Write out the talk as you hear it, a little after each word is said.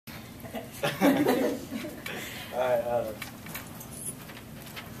Alright,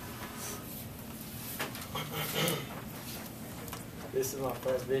 this is my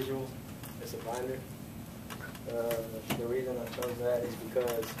first visual. It's a binder. The reason I chose that is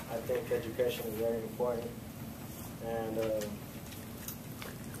because I think education is very important. And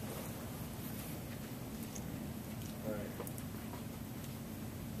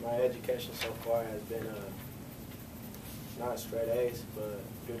my education so far has been not straight A's, but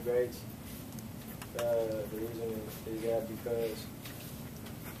good grades. The reason is that because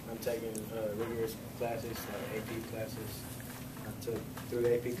I'm taking rigorous classes, like AP classes. I took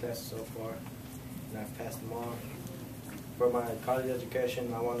 3 AP classes so far, and I've passed them all. For my college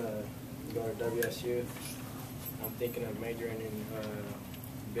education, I want to go to WSU. I'm thinking of majoring in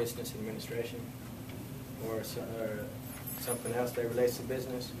business administration or something else that relates to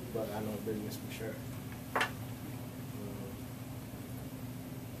business, but I know business for sure.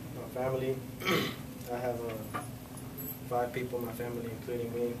 My family, I have 5 people in my family,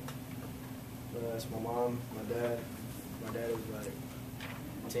 including me. That's my mom, my dad. My dad is like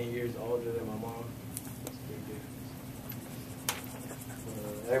 10 years older than my mom. That's a big difference.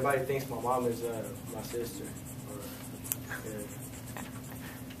 Everybody thinks my mom is my sister.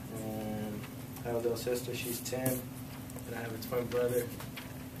 And I have a little sister, she's 10. And I have a twin brother,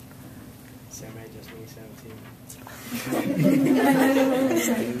 same age as me, 17.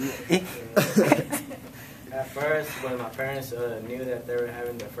 At first, when my parents knew that they were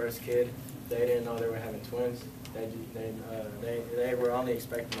having their first kid, they didn't know they were having twins. They were only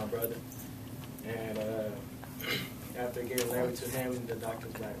expecting my brother. And after giving labor to him, the doctor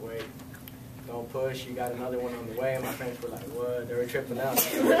was like, wait, don't push, you got another one on the way. And my parents were like, what? They were tripping out.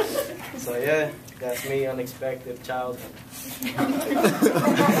 So yeah, that's me, unexpected child.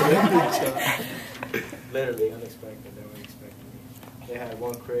 Literally unexpected, they weren't expecting me. They had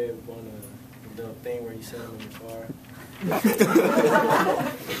one crib, one little thing where you sit them in the car.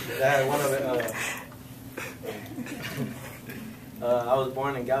 They had one of it, I was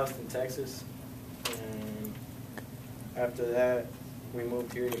born in Galveston, Texas, and after that, we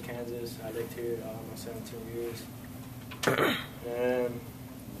moved here to Kansas. I lived here almost 17 years. And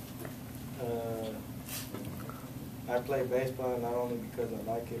I play baseball not only because I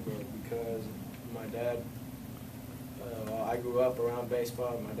like it, but because my dad, I grew up around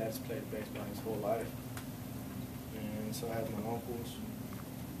baseball. My dad's played baseball his whole life. And so I have my uncles.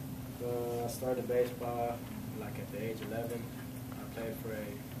 I started baseball like at the age of 11. I played for a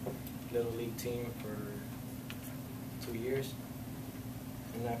little league team for 2 years.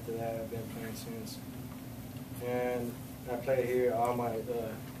 And after that, I've been playing since. And I played here all my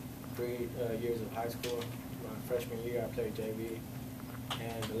 3 years of high school. My freshman year, I played JV.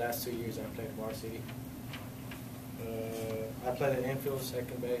 And the last 2 years, I played varsity. I played an infield,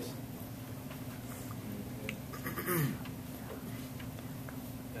 second base.